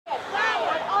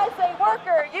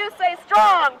You say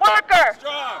strong, worker,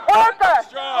 Strong. worker.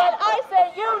 Strong. When I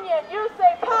say union, you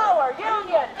say power,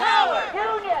 union, power,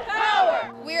 union,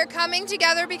 power. We are coming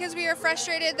together because we are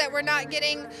frustrated that we're not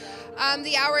getting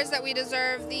the hours that we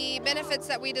deserve, the benefits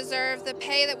that we deserve, the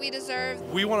pay that we deserve.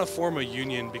 We want to form a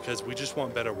union because we just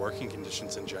want better working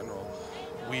conditions in general.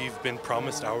 We've been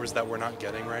promised hours that we're not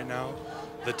getting right now.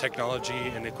 The technology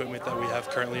and equipment that we have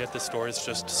currently at the store is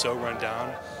just so run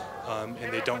down,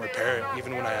 and they don't repair it,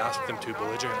 even when I ask them to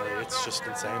belligerently. It's just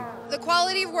insane. The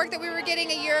quality of work that we were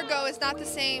getting a year ago is not the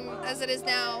same as it is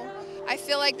now. I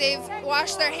feel like they've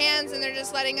washed their hands and they're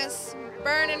just letting us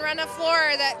burn and run a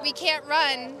floor that we can't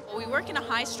run. We work in a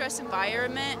high-stress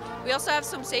environment. We also have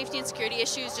some safety and security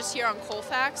issues just here on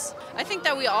Colfax. I think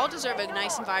that we all deserve a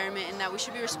nice environment and that we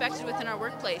should be respected within our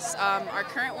workplace. Our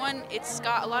current one, it's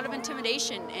got a lot of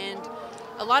intimidation and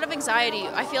a lot of anxiety.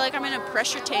 I feel like I'm in a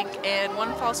pressure tank and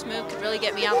one false move could really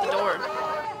get me out the door.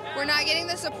 We're not getting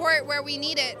the support where we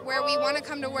need it, where we want to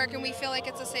come to work and we feel like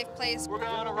it's a safe place. We're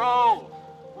gonna roll.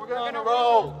 We're gonna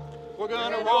roll. We're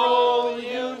gonna roll the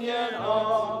union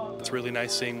on. It's really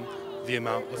nice seeing the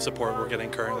amount of support we're getting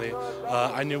currently.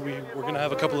 I knew we were going to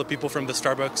have a couple of people from the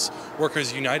Starbucks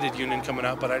Workers United Union coming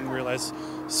out, but I didn't realize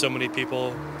so many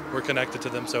people were connected to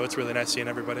them, so it's really nice seeing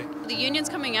everybody. The union's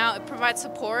coming out, it provides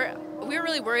support. We were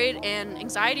really worried and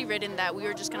anxiety-ridden that we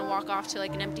were just going to walk off to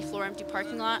like an empty floor, empty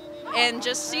parking lot. And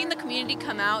just seeing the community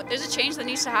come out, there's a change that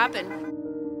needs to happen.